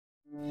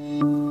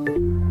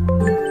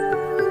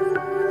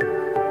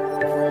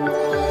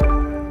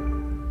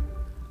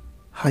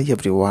Hi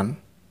everyone,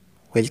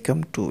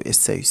 welcome to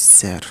SI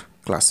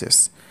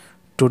classes.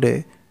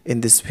 Today in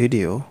this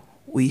video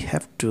we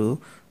have to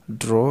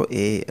draw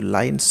a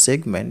line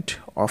segment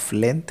of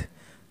length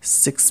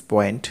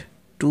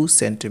 6.2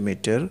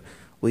 centimeter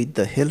with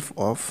the help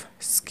of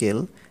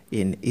scale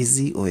in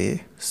easy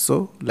way.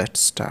 So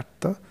let's start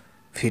the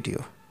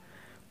video.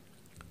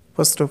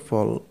 First of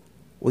all,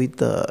 with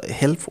the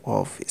help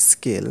of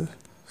scale,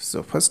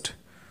 so first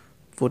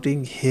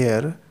putting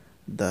here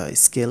the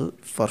scale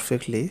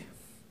perfectly,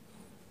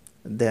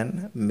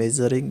 then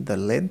measuring the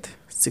length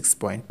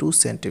 6.2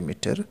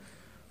 centimeter.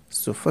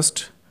 So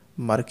first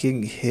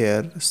marking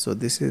here, so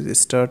this is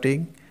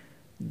starting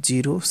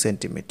 0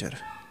 centimeter,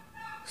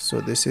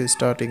 so this is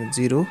starting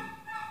 0,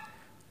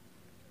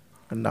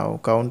 and now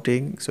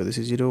counting, so this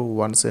is 0,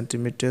 1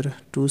 centimeter,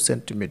 2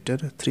 centimeter,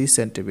 3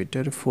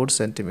 centimeter, 4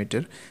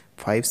 centimeter,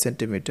 5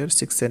 centimeter,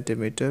 6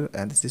 centimeter,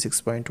 and this is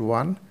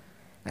 6.1,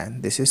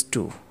 and this is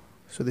 2,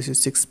 so this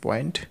is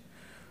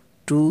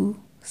 6.2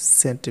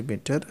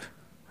 centimeter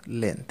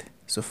length.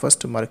 So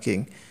first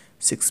marking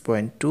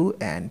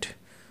 6.2 and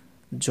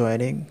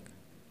joining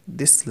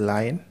this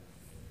line.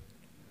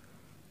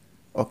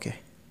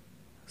 Okay,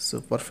 so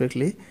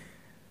perfectly.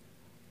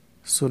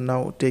 So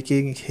now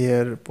taking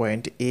here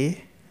point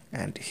A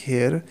and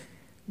here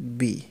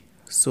B,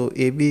 so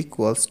AB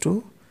equals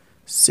to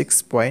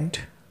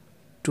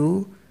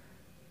 6.2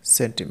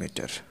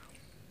 centimeter.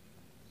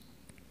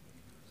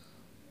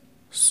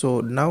 So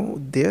now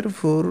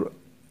therefore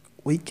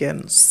we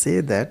can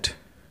say that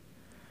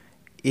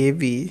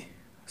AB,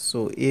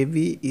 so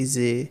AB is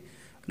a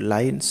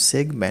line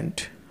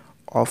segment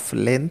of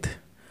length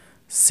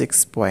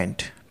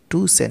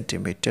 6.2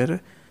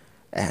 centimeter,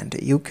 and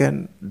you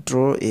can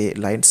draw a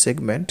line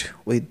segment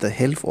with the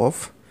help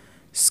of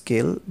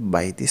scale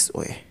by this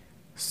way.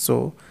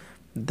 So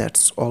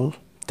that's all.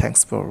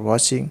 Thanks for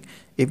watching.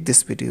 If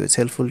this video is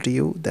helpful to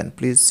you, then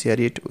please share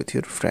it with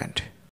your friend.